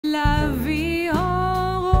La vie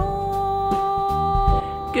en rose.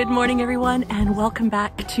 Good morning, everyone, and welcome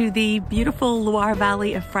back to the beautiful Loire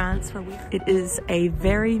Valley of France. It is a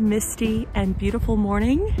very misty and beautiful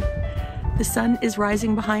morning. The sun is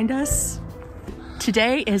rising behind us.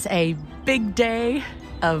 Today is a big day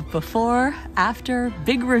of before, after,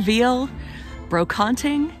 big reveal,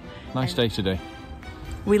 brocanting. Nice day today.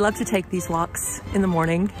 We love to take these walks in the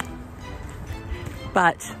morning,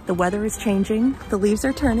 but the weather is changing, the leaves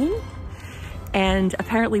are turning, and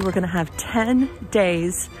apparently we're gonna have 10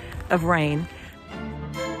 days of rain.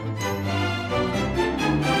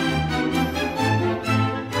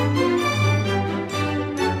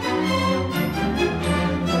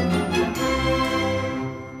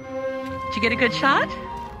 Did you get a good shot?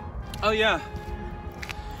 Oh yeah.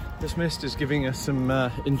 This mist is giving us some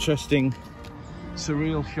interesting,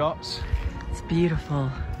 surreal shots. It's beautiful.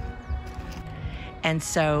 And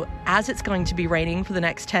so, as it's going to be raining for the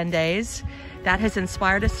next 10 days, that has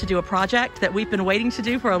inspired us to do a project that we've been waiting to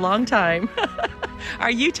do for a long time.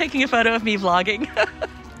 Are you taking a photo of me vlogging?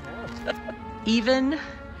 Even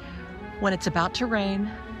when it's about to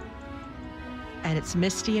rain and it's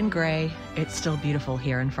misty and gray, it's still beautiful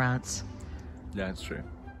here in France. Yeah, it's true.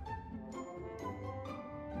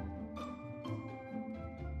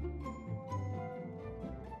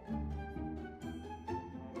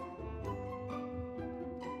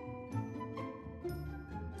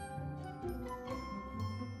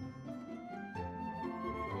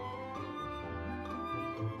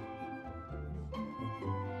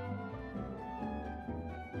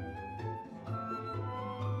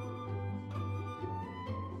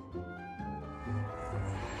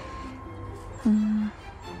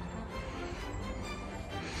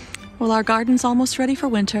 Well, our garden's almost ready for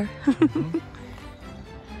winter.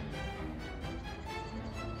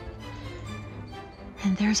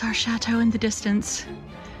 And there's our chateau in the distance.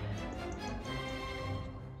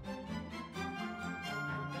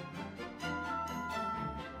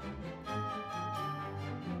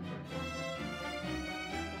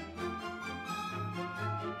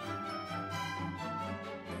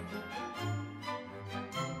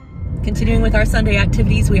 Continuing with our Sunday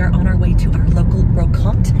activities, we are on our way to our local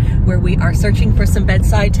brocante, where we are searching for some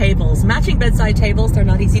bedside tables. Matching bedside tables, they're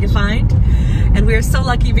not easy to find. And we are so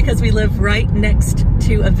lucky because we live right next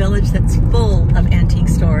to a village that's full of antique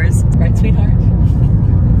stores. Right, sweetheart?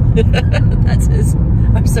 That's his,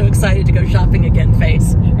 I'm so excited to go shopping again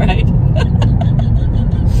face, right?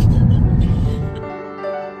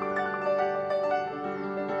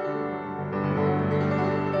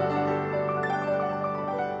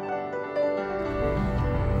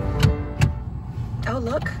 Oh,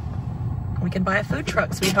 look, we can buy a food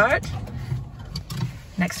truck, sweetheart.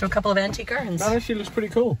 Next to a couple of antique gardens. That actually looks pretty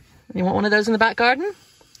cool. You want one of those in the back garden?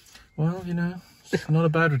 Well, you know, it's not a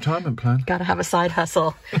bad retirement plan. Gotta have a side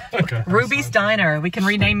hustle. Okay. Ruby's Diner. We can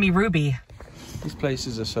rename me Ruby. These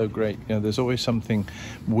places are so great. You know, there's always something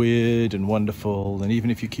weird and wonderful, and even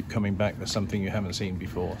if you keep coming back, there's something you haven't seen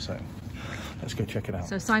before. So let's go check it out.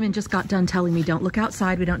 So Simon just got done telling me, don't look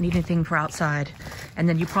outside. We don't need anything for outside. And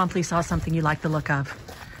then you promptly saw something you like the look of.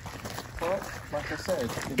 Well, like I said.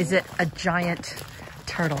 Is it a giant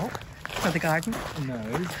turtle for the garden? No.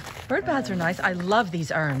 Bird baths are nice. I love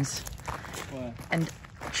these urns. Where? And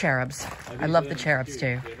cherubs. I love the cherubs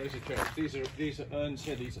too. Yeah, those are cherubs. These are urns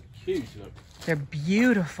here. These are huge. Look. They're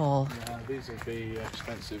beautiful. Yeah, these will be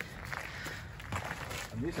expensive.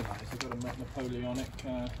 And these are nice. They've got a Napoleonic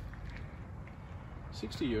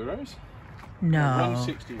 60 euros. No.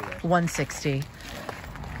 160 euros. 160.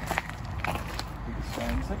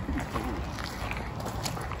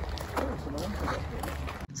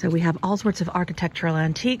 So we have all sorts of architectural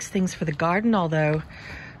antiques, things for the garden, although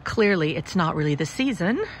clearly it's not really the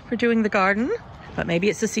season for doing the garden, but maybe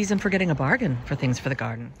it's the season for getting a bargain for things for the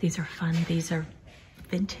garden. These are fun. These are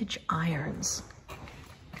vintage irons.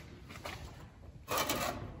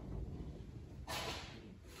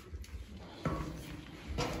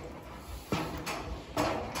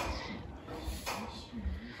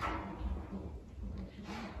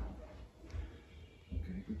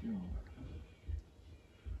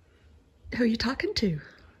 Who are you talking to?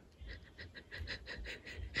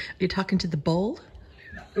 Are you talking to the bowl?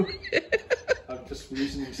 No. I'm just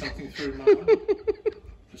reasoning something through my mind.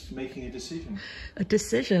 Just making a decision. A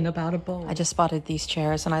decision about a bowl. I just spotted these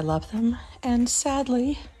chairs and I love them. And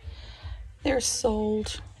sadly, they're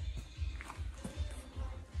sold.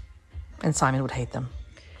 And Simon would hate them.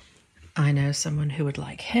 I know someone who would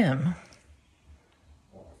like him.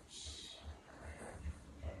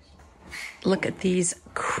 Look at these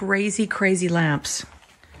crazy, crazy lamps.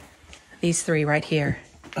 These three right here.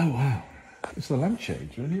 Oh, wow. It's the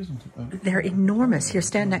lampshades, really, isn't it? Oh. They're enormous. Here,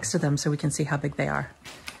 stand next to them so we can see how big they are.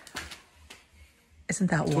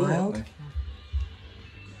 Isn't that wild?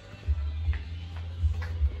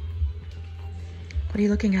 What are you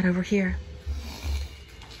looking at over here?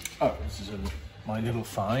 Oh, this is my little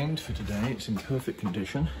find for today. It's in perfect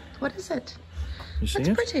condition. What is it? You see it?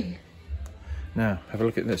 That's pretty. Now, have a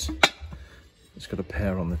look at this. It's got a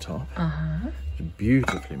pear on the top. Uh-huh. It's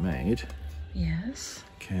beautifully made. Yes.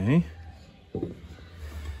 Okay.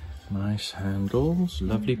 Nice handles,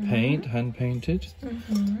 lovely paint, hand painted.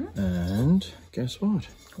 And guess what?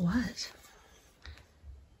 What?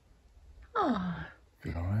 Oh.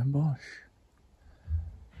 Loire Bosch.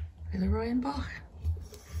 Villeroy and Boch.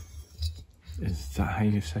 Is that how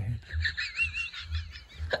you say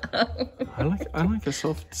it? I like a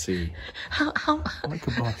soft C. How I like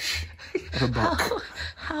a Bosch. Or a Boch.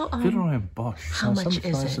 Villeroy and Bosch. How much is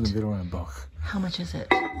nicer it? than Villeroy and Boch. How much is it?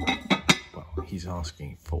 Well, he's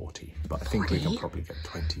asking 40, but I think we can probably get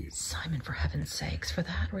 20. Simon, for heaven's sakes, for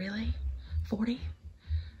that, really? 40?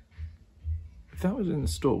 If that was in the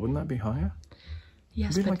store, wouldn't that be higher?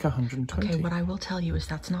 Yes, It'd be but like 120. okay, what I will tell you is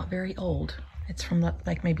that's not very old. It's from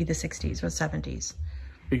like maybe the 60s or 70s.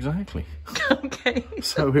 Exactly. Okay.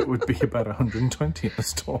 So it would be about 120 in the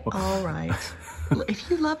store. All right. If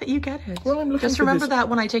you love it, you get it. Well, I'm looking Just for remember this... that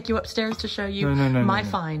when I take you upstairs to show you my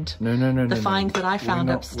find. The find that I found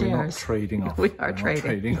upstairs. We're not trading off. We are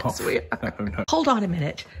trading. Yes, we are. No. Hold on a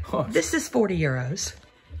minute. What? This is 40 euros.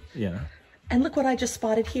 Yeah. And look what I just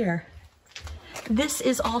spotted here. This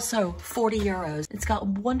is also 40 euros. It's got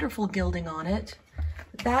wonderful gilding on it.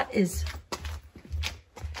 That is,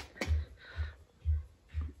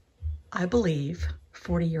 I believe,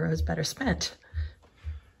 40 euros better spent.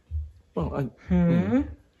 Well,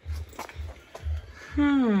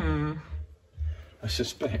 I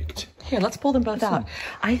suspect. Here, let's pull them both out.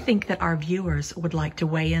 I think that our viewers would like to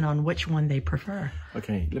weigh in on which one they prefer.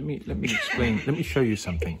 Okay, let me explain. Let me show you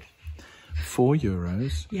something. 4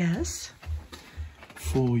 euros. Yes.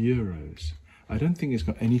 4 euros. I don't think it's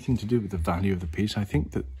got anything to do with the value of the piece. I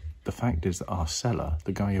think that the fact is that our seller,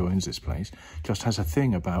 the guy who owns this place, just has a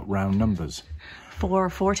thing about round numbers.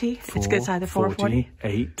 440? It's either 440?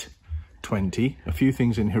 8, 20. A few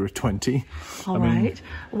things in here are 20. All right.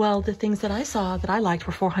 Well, the things that I saw that I liked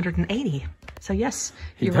were 480. So yes,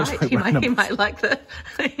 you're right. He might like the.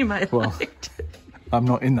 He might like it. I'm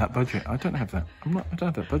not in that budget. I don't have that. I don't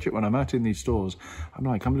have that budget when I'm out in these stores. I'm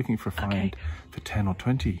looking for a find for 10 or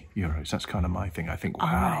 20 euros. That's kind of my thing. I think,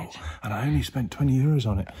 wow. Right. And I only spent 20 euros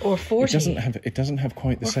on it. Or 40. It doesn't have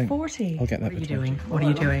quite the same. 40. I'll get that. What are you doing? What are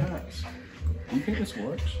you doing? Do you think this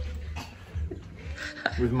works?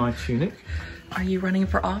 With my tunic? Are you running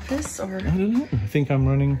for office or? I don't know. I think I'm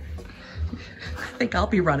running. I think I'll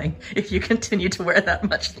be running if you continue to wear that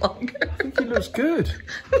much longer. I think it looks good.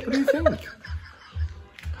 What do you think?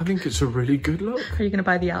 I think it's a really good look. Are you going to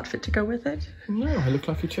buy the outfit to go with it? No, I look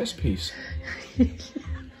like a chess piece.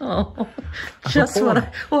 Oh, just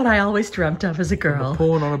what I always dreamt of as a girl. I'm a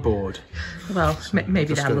pawn on a board. Well,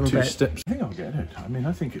 maybe that a little bit. Steps. I think I'll get it. I mean,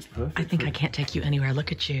 I think it's perfect. I think I can't take you anywhere.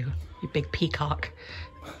 Look at you, you big peacock.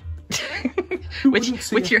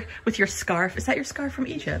 with your scarf. Is that your scarf from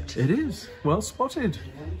Egypt? It is. Well spotted.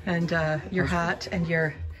 And your hat and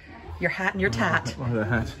your hat and your tat. Oh, the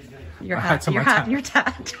hat. Your hat and your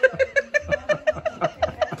tat.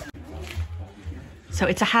 So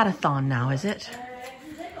it's a hatathon now, is it?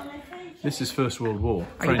 This is First World War.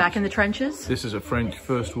 Are you back in the trenches? This is a French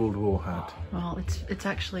First World War hat. Well, it's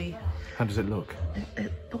actually... How does it look?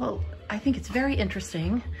 Well, I think it's very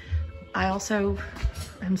interesting. I also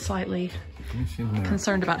am slightly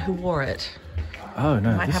concerned about who wore it. Oh, no.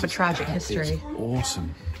 It might have a tragic history. It's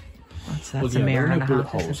awesome. That's a mirror and a bullet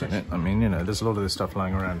hat, holes in it. I mean, you know, there's a lot of this stuff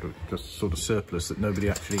lying around, just sort of surplus that nobody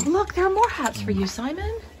actually... Look, there are more hats for you,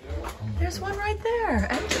 Simon. There's one right there.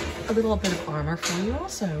 And a little bit of armor for you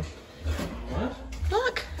also. What?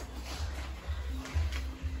 Look.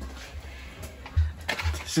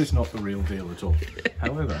 This is not the real deal at all.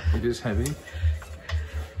 However, it is heavy.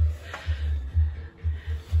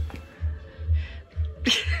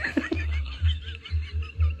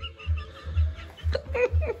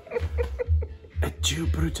 Jew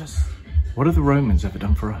Brutus. What have the Romans ever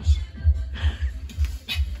done for us?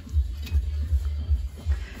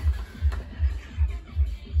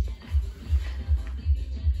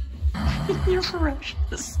 You're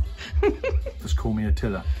ferocious. Just call me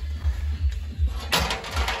Attila.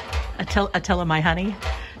 Attila, my honey.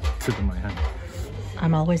 Attila, my honey.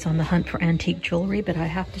 I'm always on the hunt for antique jewelry, but I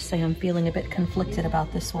have to say I'm feeling a bit conflicted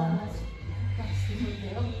about this one.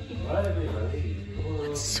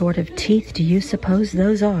 What sort of teeth do you suppose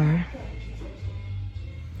those are?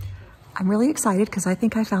 I'm really excited because I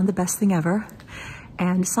think I found the best thing ever.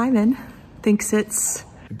 And Simon thinks it's...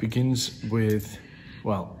 It begins with,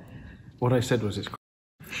 well, what I said was it's...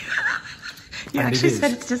 You actually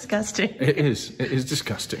said it's disgusting. It is. It is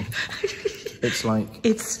disgusting. It's like...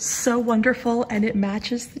 It's so wonderful, and it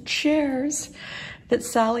matches the chairs that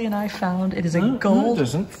Sally and I found. It is a gold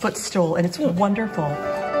footstool, and it's wonderful.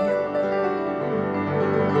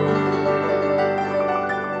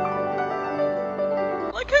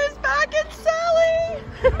 Look who's back, it's Sally!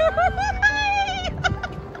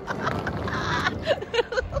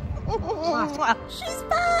 She's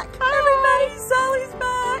back! Everybody, Sally's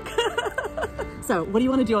back! So, what do you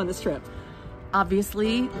want to do on this trip?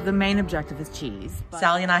 Obviously, the main objective is cheese.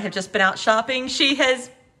 Sally and I have just been out shopping. She's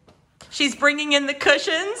bringing in the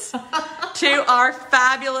cushions to our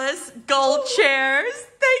fabulous gold chairs.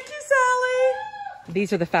 Thank you, Sally.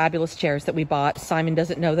 These are the fabulous chairs that we bought. Simon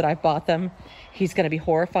doesn't know that I've bought them. He's going to be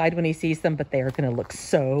horrified when he sees them, but they are going to look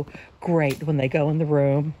so great when they go in the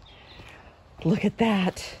room. Look at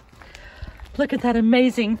that. Look at that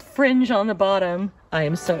amazing fringe on the bottom. I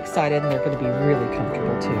am so excited, and they're going to be really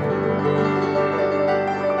comfortable too.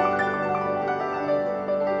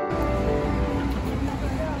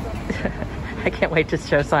 I can't wait to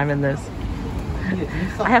show Simon this.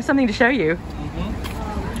 I have something to show you.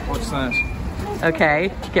 What's that?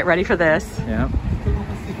 Okay, get ready for this. Yeah.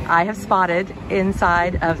 I have spotted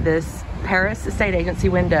inside of this Paris estate agency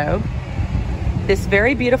window this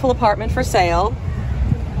very beautiful apartment for sale.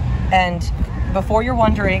 And before you're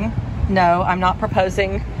wondering, no, I'm not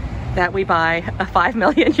proposing that we buy a 5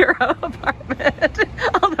 million euro apartment,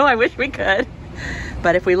 although I wish we could.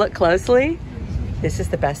 But if we look closely, this is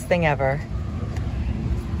the best thing ever.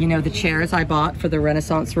 You know the chairs I bought for the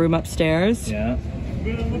Renaissance room upstairs? Yeah.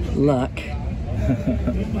 Look.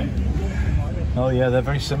 Oh yeah, they're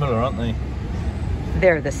very similar, aren't they?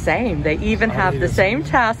 They're the same. They even have the same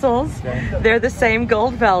tassels. Okay. They're the same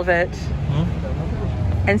gold velvet.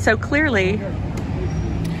 And so clearly,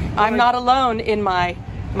 I'm not alone in my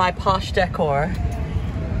posh decor.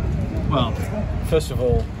 Well, first of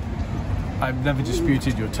all, I've never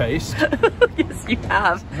disputed your taste. Yes, you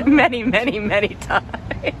have. Many, many, many times.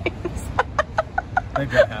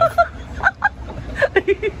 Maybe I have.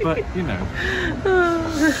 But, you know,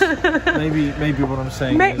 maybe what I'm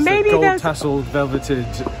saying is that gold tasseled velveted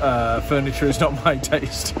furniture is not my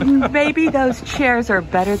taste. Maybe those chairs are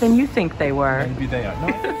better than you think they were. Maybe they are.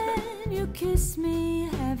 No. You kiss me,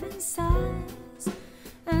 heaven sighs,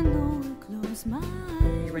 and no close my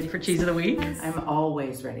eyes. You ready for Cheese of the Week? I'm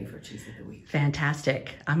always ready for Cheese of the Week.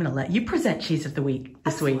 Fantastic. I'm going to let you present Cheese of the Week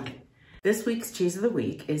this week. This week's Cheese of the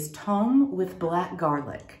Week is Tome with black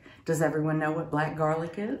garlic. Does everyone know what black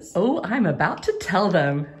garlic is? Oh, I'm about to tell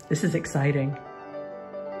them. This is exciting.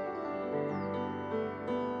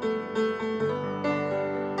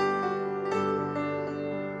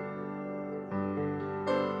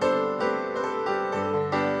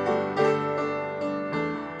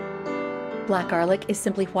 Black garlic is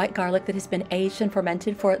simply white garlic that has been aged and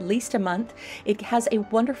fermented for at least a month. It has a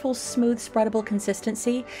wonderful, smooth, spreadable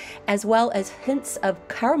consistency, as well as hints of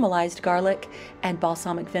caramelized garlic and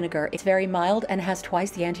balsamic vinegar. It's very mild and has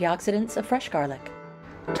twice the antioxidants of fresh garlic.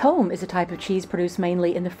 Tome is a type of cheese produced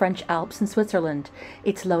mainly in the French Alps and Switzerland.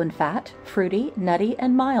 It's low in fat, fruity, nutty,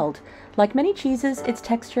 and mild. Like many cheeses, its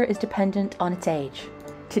texture is dependent on its age.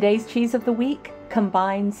 Today's Cheese of the Week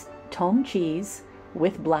combines Tome cheese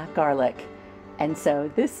with black garlic. And so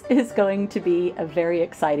this is going to be a very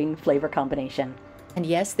exciting flavor combination. And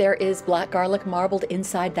yes, there is black garlic marbled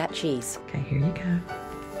inside that cheese. Okay, here you go.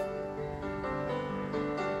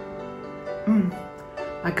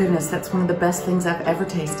 My goodness, that's one of the best things I've ever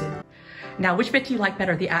tasted. Now, which bit do you like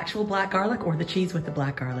better, the actual black garlic or the cheese with the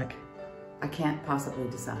black garlic? I can't possibly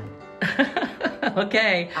decide.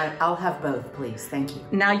 Okay. I'll have both, please. Thank you.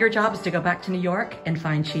 Now your job is to go back to New York and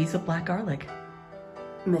find cheese with black garlic.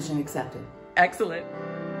 Mission accepted. Excellent.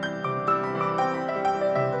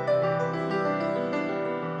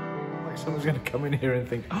 Someone's going to come in here and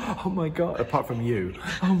think, oh my God, apart from you,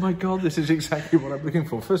 oh my God, this is exactly what I'm looking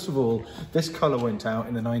for. First of all, this colour went out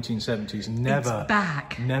in the 1970s. Never. It's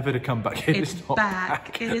back. Never to come back. It is not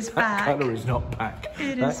back. It is that back. That colour is not back.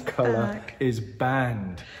 That colour is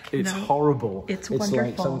banned. It's horrible. It's wonderful.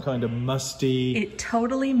 It's like some kind of musty. It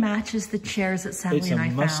totally matches the chairs that Sally and I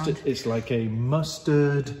found. It's like a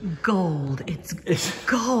mustard. Gold. It's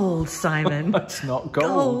gold, Simon. It's not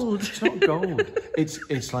gold. Gold. It's not gold.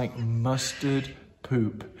 It's like mustard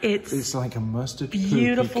poop. It's like a mustard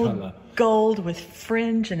beautiful colour. Gold with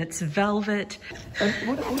fringe, and it's velvet. And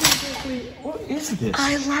what is this?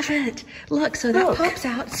 I love it. Look, so that pops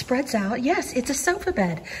out, spreads out. Yes, it's a sofa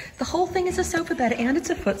bed. The whole thing is a sofa bed, and it's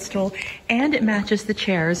a footstool, and it matches the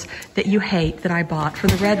chairs that you hate that I bought for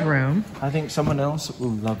the red room. I think someone else will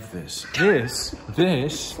love this. This.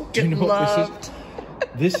 Do you know what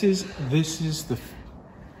this is?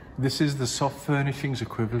 This is the soft furnishings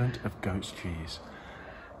equivalent of goat's cheese.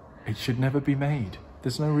 It should never be made.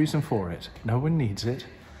 There's no reason for it. No one needs it.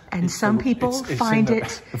 And some people find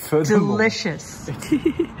it delicious.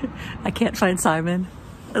 I can't find Simon.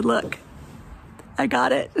 And look, I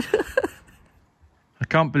got it. I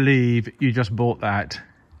can't believe you just bought that.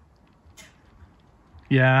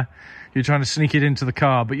 Yeah, you're trying to sneak it into the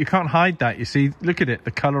car, but you can't hide that, you see. Look at it,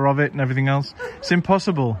 the colour of it and everything else. It's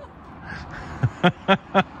impossible.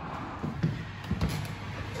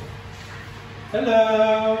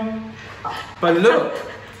 Hello. But look,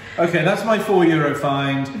 okay, that's my €4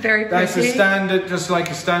 find. Very pretty. That's a standard, just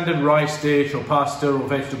like a standard rice dish or pasta or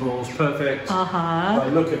vegetables, perfect. But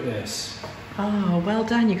look at this. Oh, well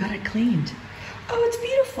done, you got it cleaned. Oh, it's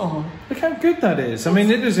beautiful. Look how good that is. I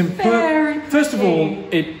mean, it is in First of all,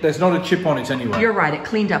 there's not a chip on it anyway. You're right, it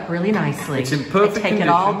cleaned up really nicely. It's in perfect condition. Take it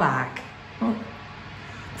all back. Oh.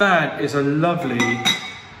 That is a lovely,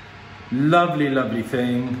 lovely, lovely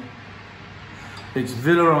thing. It's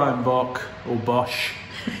Villa-Boch or Bosch.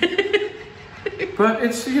 But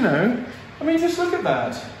it's, you know, I mean, just look at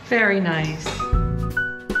that. Very nice.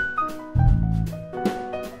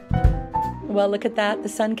 Well, look at that. The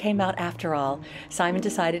sun came out after all. Simon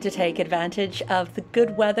decided to take advantage of the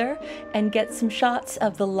good weather and get some shots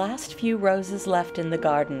of the last few roses left in the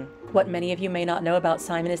garden. What many of you may not know about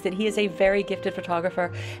Simon is that he is a very gifted photographer,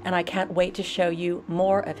 and I can't wait to show you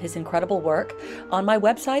more of his incredible work on my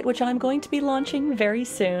website, which I'm going to be launching very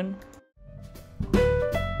soon.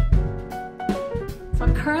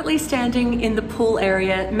 I'm currently standing in the pool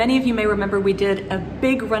area. Many of you may remember we did a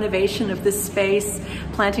big renovation of this space,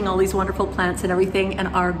 planting all these wonderful plants and everything, and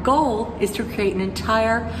our goal is to create an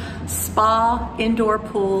entire spa, indoor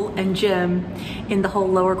pool, and gym in the whole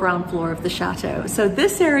lower ground floor of the chateau. So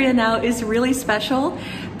this area now is really special,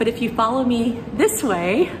 but if you follow me this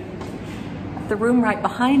way, the room right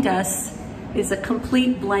behind us is a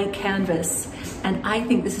complete blank canvas. And I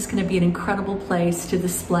think this is going to be an incredible place to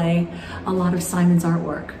display a lot of Simon's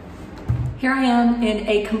artwork. Here I am in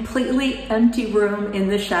a completely empty room in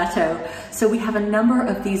the chateau. So we have a number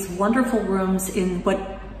of these wonderful rooms in what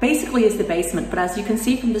basically is the basement, but as you can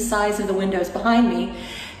see from the size of the windows behind me,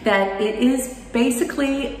 that it is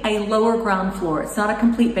basically a lower ground floor. It's not a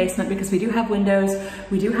complete basement because we do have windows,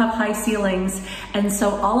 we do have high ceilings, and so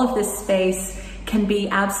all of this space can be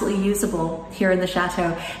absolutely usable here in the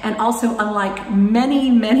chateau. And also, unlike many,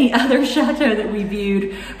 many other chateaux that we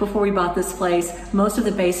viewed before we bought this place, most of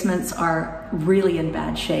the basements are really in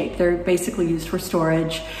bad shape. They're basically used for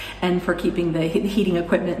storage and for keeping the heating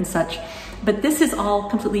equipment and such. But this is all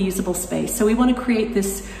completely usable space. So we want to create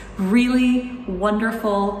this really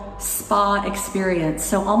wonderful spa experience.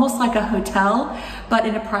 So almost like a hotel, but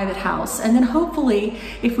in a private house. And then hopefully,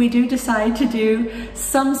 if we do decide to do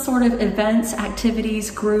some sort of events, activities,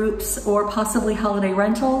 groups, or possibly holiday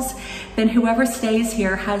rentals, then whoever stays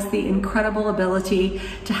here has the incredible ability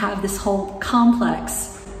to have this whole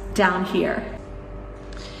complex down here.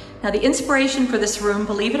 Now the inspiration for this room,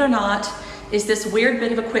 believe it or not, is this weird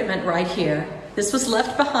bit of equipment right here. This was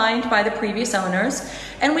left behind by the previous owners,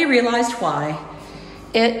 and we realized why.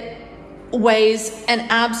 It weighs an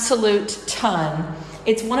absolute ton.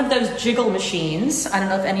 It's one of those jiggle machines. I don't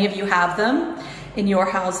know if any of you have them in your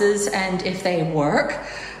houses and if they work,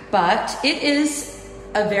 but it is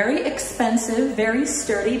a very expensive, very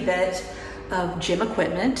sturdy bit of gym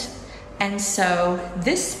equipment. And so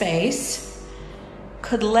this space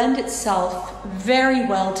could lend itself very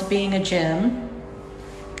well to being a gym,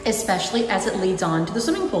 especially as it leads on to the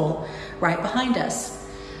swimming pool right behind us.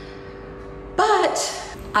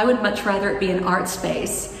 But I would much rather it be an art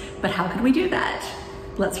space. But how could we do that?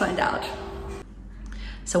 Let's find out.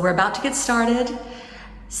 So we're about to get started.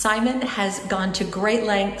 Simon has gone to great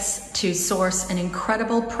lengths to source an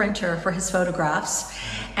incredible printer for his photographs,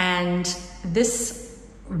 and this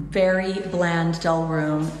very bland, dull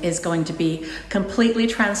room is going to be completely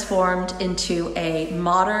transformed into a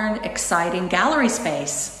modern, exciting gallery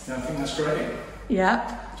space. Yeah, I think that's great.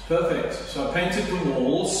 Yep. It's perfect. So I painted the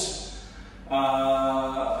walls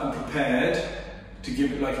and prepared to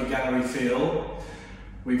give it like a gallery feel.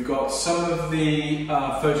 We've got some of the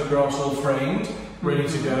photographs all framed, ready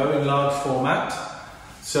to go in large format.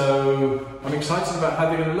 So I'm excited about how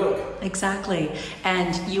they're going to look. Exactly.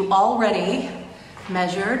 And you already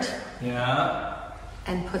measured. Yeah.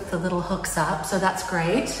 And put the little hooks up, so that's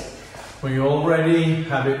great. We already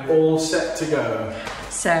have it all set to go.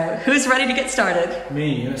 So, who's ready to get started?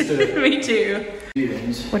 Me, let's do it. Me too.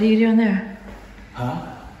 Feelings. What are you doing there? Huh?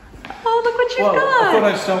 Oh, look what you've Well, got. I thought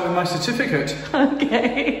I'd start with my certificate.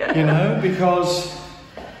 Okay. You know, because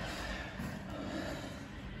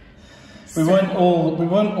we weren't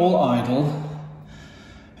all idle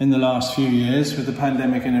in the last few years with the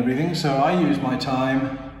pandemic and everything. So I used my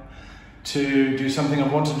time to do something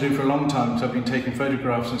I've wanted to do for a long time, because I've been taking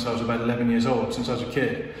photographs since I was about 11 years old, since I was a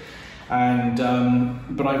kid. And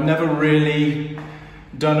but I've never really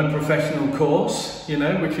done a professional course, you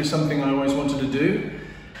know, which is something I always wanted to do.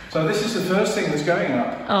 So this is the first thing that's going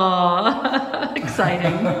up. Oh,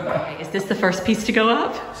 exciting. Is this the first piece to go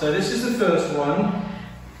up? So this is the first one.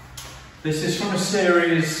 This is from a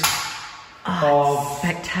series of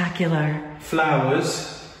spectacular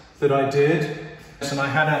flowers that I did. And I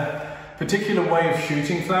had a particular way of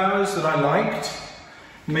shooting flowers that I liked.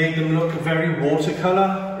 Made them look very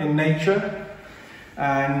watercolor in nature.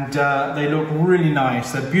 And they look really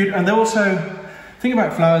nice. They're beautiful. And they also, the thing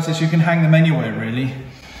about flowers is you can hang them anywhere, really.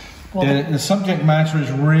 Well, the subject matter is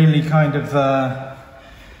really kind of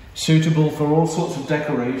suitable for all sorts of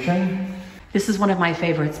decoration. This is one of my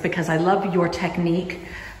favorites because I love your technique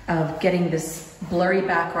of getting this blurry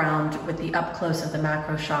background with the up close of the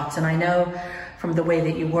macro shots. And I know from the way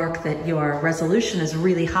that you work that your resolution is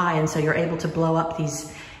really high, and so you're able to blow up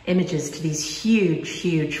these images to these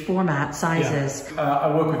huge format sizes. Yeah.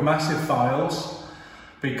 I work with massive files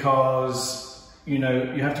because, you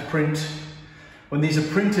know, you have to print. When these are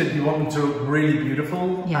printed, you want them to look really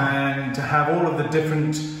beautiful, and to have all of the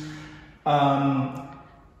different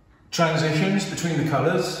transitions between the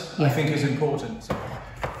colors, I think is important.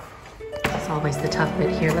 That's always the tough bit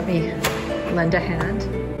here. Let me lend a hand.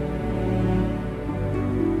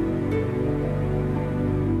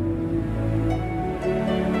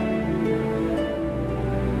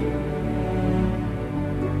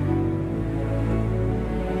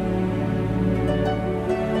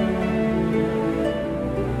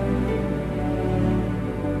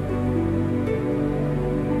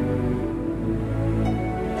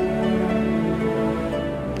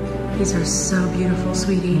 These are so beautiful,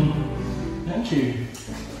 sweetie. Thank you.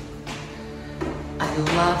 I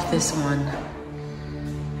love this one,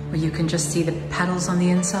 where you can just see the petals on the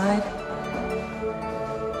inside.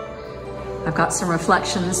 I've got some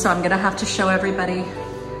reflections, so I'm gonna have to show everybody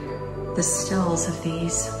the stills of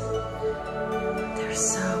these. They're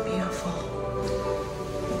so beautiful.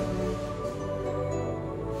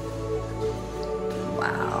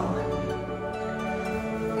 Wow.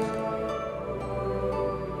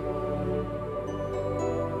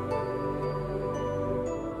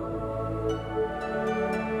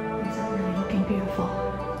 Beautiful.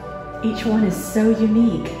 Each one is so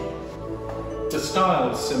unique. The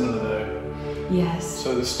style is similar though. Yes.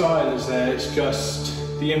 So the style is there, it's just,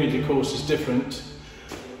 the image of course is different,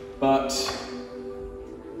 but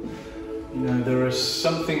you know, there is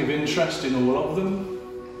something of interest in all of them.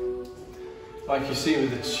 Like you see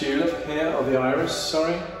with the tulip here, or the iris,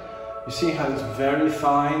 sorry. You see how it's very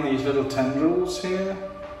fine, these little tendrils here?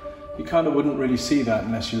 You kind of wouldn't really see that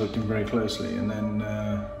unless you looked in very closely, and then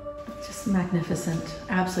just magnificent,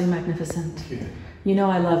 absolutely magnificent. Thank you. You know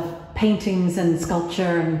I love paintings and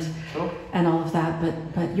sculpture and Sure. and all of that,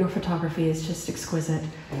 but your photography is just exquisite.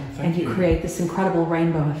 Thank and you create this incredible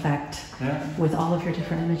rainbow effect with all of your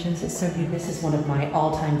different images. It's so beautiful. This is one of my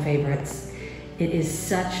all-time favorites. It is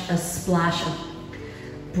such a splash of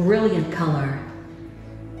brilliant color.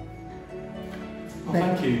 Well,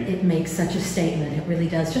 thank you. It makes such a statement. It really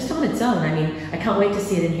does, just on its own. I mean, I can't wait to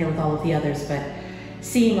see it in here with all of the others, but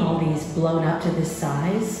seeing all these blown up to this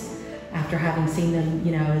size, after having seen them,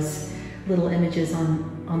 you know, as little images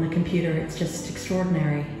on the computer, it's just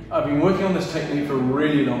extraordinary. I've been working on this technique for a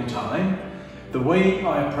really long time. The way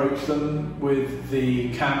I approach them with the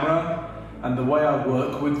camera and the way I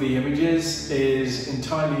work with the images is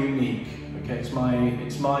entirely unique. Okay, it's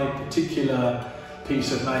my particular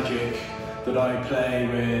piece of magic that I play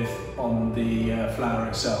with on the flower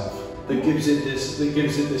itself that gives it this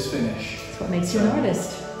finish. What makes you an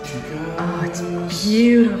artist? Oh, it's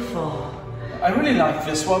beautiful. I really like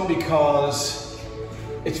this one because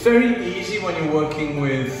it's very easy when you're working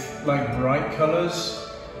with like bright colors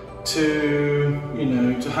to, you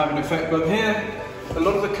know, to have an effect. But here, a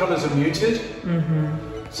lot of the colors are muted,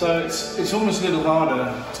 so it's almost a little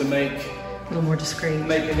harder to make a little more discreet.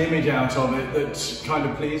 Make an image out of it that's kind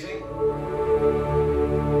of pleasing.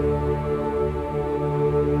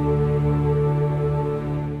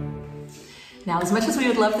 Now, as much as we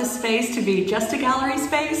would love this space to be just a gallery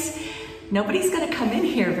space, nobody's gonna come in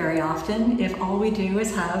here very often if all we do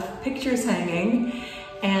is have pictures hanging,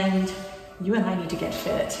 and you and I need to get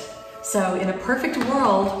fit. So in a perfect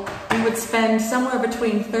world, we would spend somewhere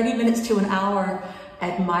between 30 minutes to an hour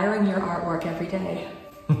admiring your artwork every day.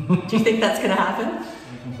 Do you think that's gonna happen?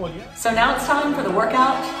 Well, yeah. So now it's time for the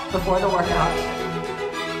workout before the workout.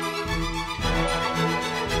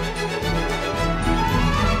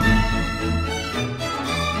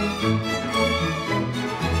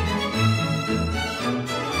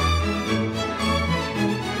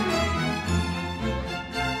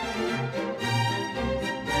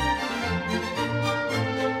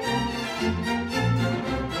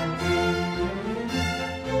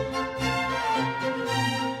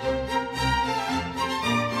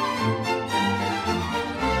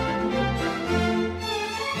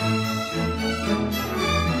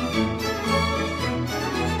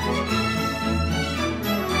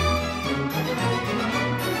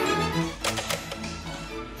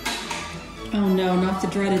 Oh no, not the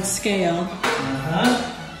dreaded scale.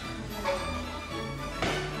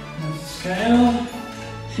 Scale.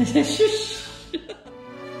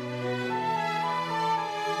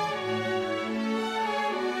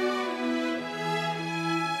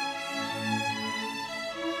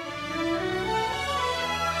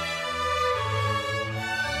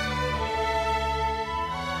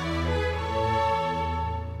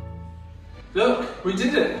 Look, we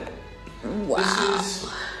did it. Wow. This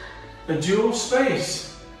is a dual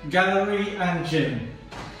space, gallery and gym.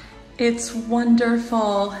 It's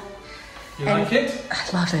wonderful. You like it?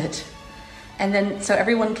 I love it. And then, so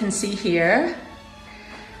everyone can see here,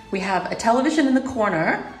 we have a television in the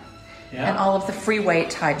corner and all of the free weight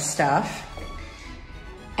type stuff.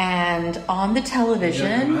 And on the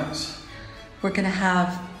television, we're gonna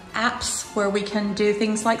have apps where we can do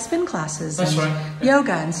things like spin classes and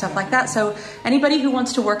yoga and stuff like that. So anybody who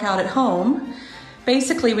wants to work out at home,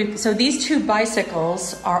 basically, so these two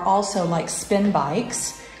bicycles are also like spin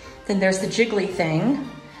bikes. Then there's the jiggly thing.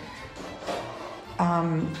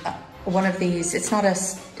 One of these, it's not a,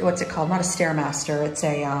 what's it called? Not a Stairmaster, it's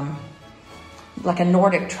a, like a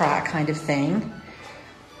Nordic track kind of thing.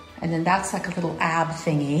 And then that's like a little ab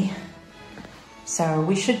thingy. So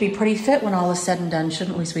we should be pretty fit when all is said and done,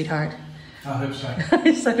 shouldn't we, sweetheart? I hope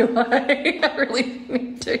so. So do I. I really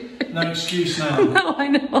need to. No excuse now. No, I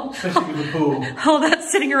know. Especially with the pool. All that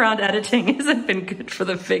sitting around editing hasn't been good for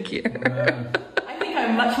the figure. No. I think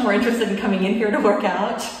I'm much more interested in coming in here to work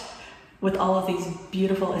out with all of these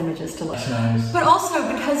beautiful images to look at. Nice. But also,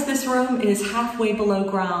 because this room is halfway below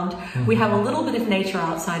ground, we have a little bit of nature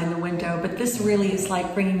outside in the window, but this really is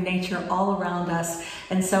like bringing nature all around us.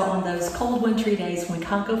 And so on those cold wintry days when we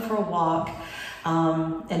can't go for a walk,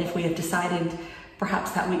 and if we have decided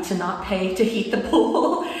perhaps that week to not pay to heat the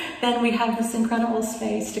pool, then we have this incredible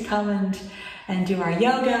space to come and do our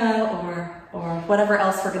yoga or whatever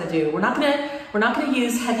else we're gonna do. We're not gonna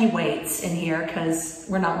use heavy weights in here because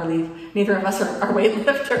we're not really, neither of us are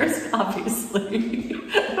weightlifters, obviously.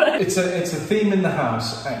 It's a theme in the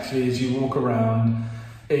house, actually, as you walk around.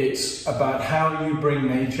 It's about how you bring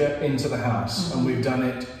nature into the house. And we've done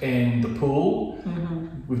it in the pool,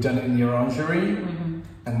 we've done it in the orangery,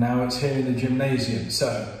 and now it's here in the gymnasium.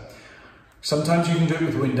 So sometimes you can do it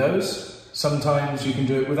with windows, sometimes you can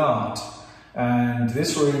do it with art. And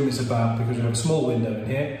this room is about, because we have a small window in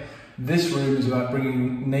here, this room is about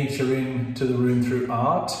bringing nature into the room through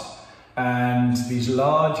art. And these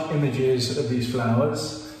large images of these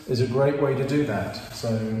flowers is a great way to do that.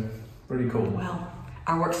 So, really cool. Well,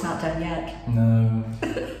 our work's not done yet. No.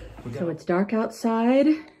 So it's dark outside,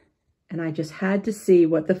 and I just had to see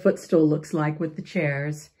what the footstool looks like with the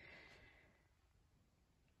chairs.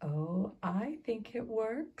 Oh, I think it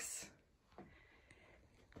works.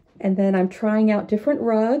 And then I'm trying out different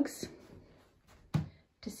rugs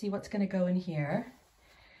to see what's going to go in here.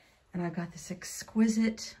 And I've got this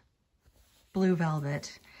exquisite blue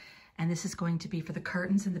velvet, and this is going to be for the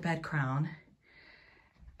curtains and the bed crown.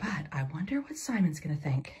 But I wonder what Simon's going to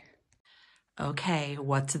think. Okay,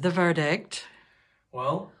 what's the verdict?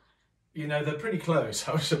 Well, you know, they're pretty close.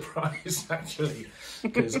 I was surprised, actually,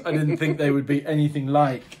 because I didn't think they would be anything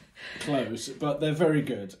like close, but they're very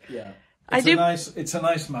good, yeah. It's a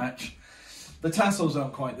nice match. The tassels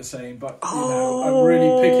aren't quite the same, but you know, I'm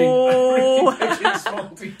really picking small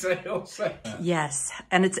details. Yes,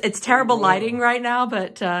 and it's terrible lighting right now,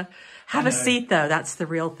 but have a seat though. That's the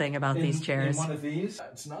real thing about these chairs. In one of these,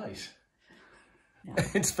 it's nice. Yeah.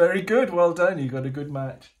 It's very good. Well done. You got a good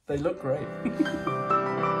match. They look great.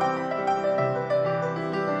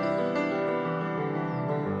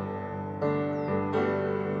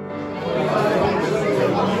 Bye.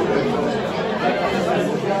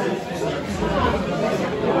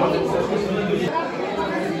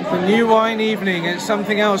 New wine evening. It's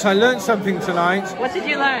something else. I learned something tonight. What did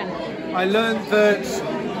you learn? I learned that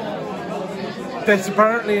there's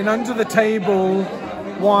apparently an under the table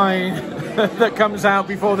wine that comes out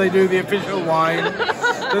before they do the official wine.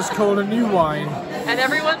 That's called a new wine. And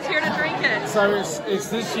everyone's here to drink it. So it's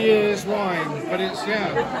this year's wine, but it's,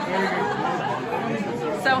 yeah, very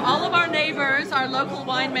good. So all of our neighbors, our local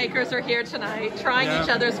winemakers are here tonight trying each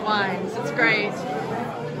other's wines. It's great.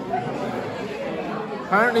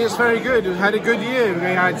 Apparently it's very good. We've had a good year. We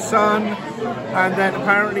had sun and then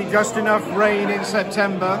apparently just enough rain in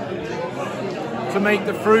September to make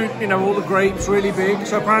the fruit, you know, all the grapes really big.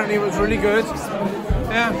 So apparently it was really good.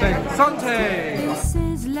 Yeah, thanks. Santé! This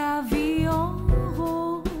is la vie en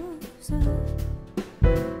rose.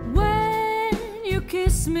 When you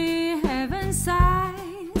kiss me, heaven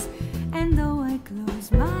sighs, and though I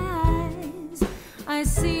close my eyes, I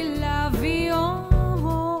see la vie en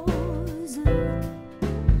rose.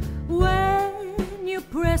 When you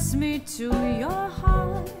press me to your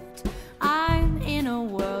heart, I'm in a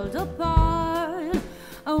world apart,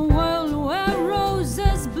 a world where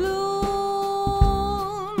roses bloom.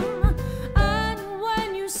 And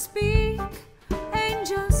when you speak,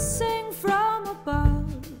 angels sing from above.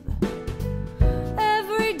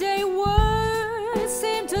 Everyday words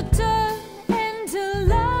seem to turn into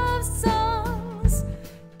love songs.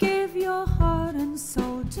 Give your heart and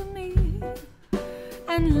soul to me,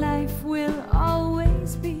 and like